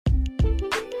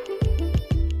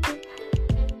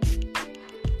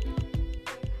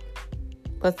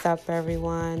What's up,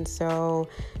 everyone? So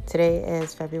today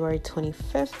is February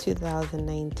 25th,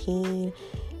 2019,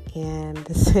 and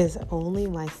this is only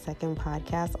my second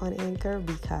podcast on Anchor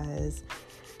because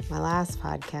my last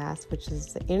podcast, which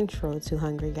is the intro to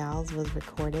Hungry Gals, was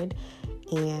recorded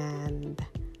and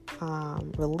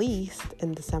released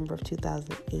in December of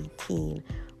 2018,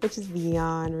 which is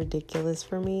beyond ridiculous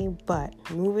for me. But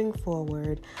moving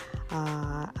forward,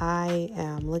 I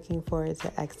am looking forward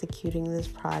to executing this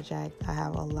project. I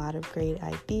have a lot of great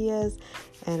ideas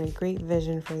and a great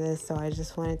vision for this, so I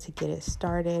just wanted to get it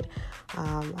started.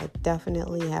 I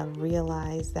definitely have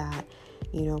realized that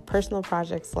personal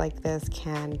projects like this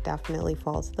can definitely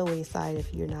fall to the wayside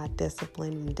if you're not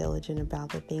disciplined and diligent about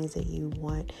the things that you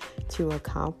want to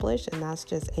accomplish, and that's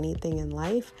just anything in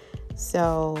life.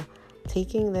 So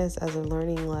taking this as a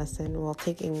learning lesson,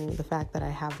 taking the fact that I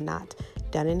have not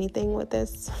done anything with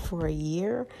this for a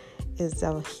year is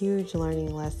a huge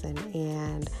learning lesson,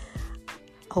 and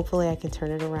hopefully I can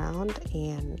turn it around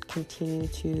and continue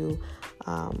to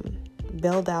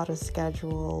build out a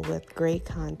schedule with great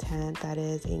content that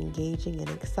is engaging and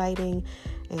exciting,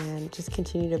 and just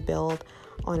continue to build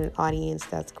on an audience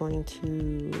that's going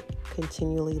to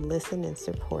continually listen and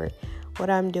support what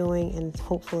I'm doing. And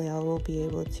hopefully I will be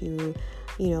able to,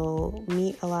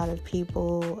 meet a lot of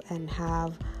people and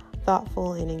have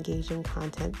thoughtful and engaging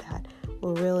content that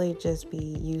will really just be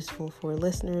useful for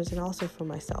listeners and also for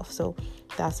myself. So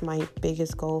that's my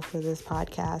biggest goal for this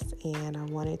podcast. And I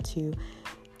wanted to,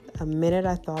 a minute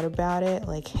I thought about it,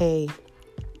 like, hey,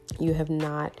 you have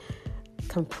not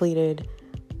completed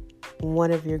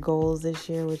one of your goals this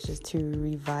year, which is to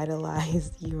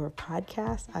revitalize your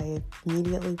podcast. I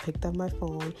immediately picked up my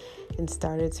phone and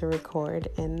started to record,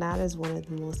 and that is one of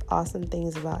the most awesome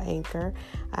things about Anchor,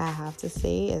 I have to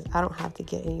say, is I don't have to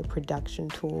get any production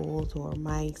tools or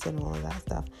mics and all of that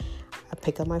stuff. I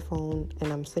pick up my phone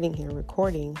and I'm sitting here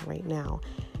recording right now,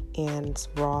 and it's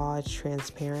raw, it's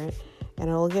transparent, and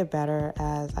it'll get better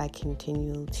as I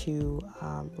continue to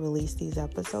release these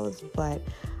episodes. But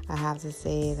I have to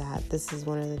say that this is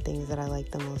one of the things that I like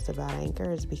the most about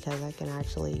Anchor, is because I can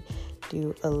actually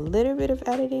do a little bit of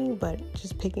editing, but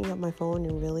just picking up my phone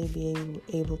and really being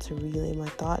able to relay my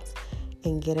thoughts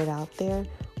and get it out there,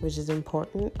 which is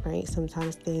important, right?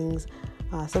 Sometimes things,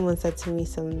 someone said to me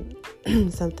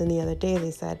something the other day.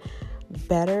 They said,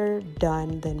 better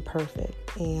done than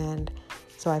perfect. And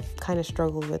so I've kind of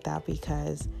struggled with that,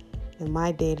 because in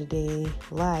my day-to-day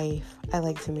life, I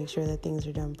like to make sure that things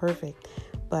are done perfect.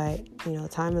 But,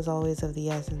 time is always of the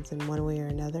essence in one way or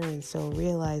another. And so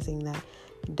realizing that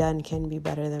done can be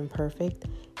better than perfect,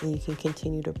 and you can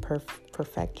continue to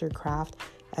perfect your craft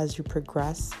as you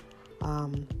progress.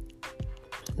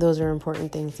 Those are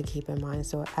important things to keep in mind.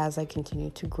 So as I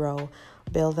continue to grow,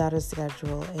 build out a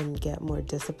schedule, and get more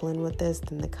disciplined with this,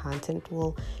 then the content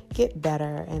will get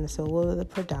better, and so will the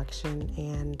production.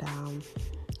 And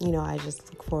I just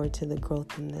look forward to the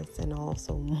growth in this, and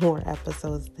also more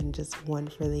episodes than just one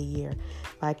for the year.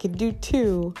 If I could do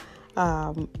two,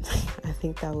 I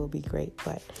think that would be great.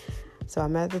 But so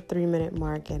I'm at the 3-minute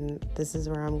mark, and this is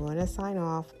where I'm going to sign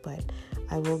off, but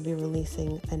I will be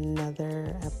releasing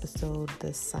another episode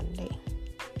this Sunday.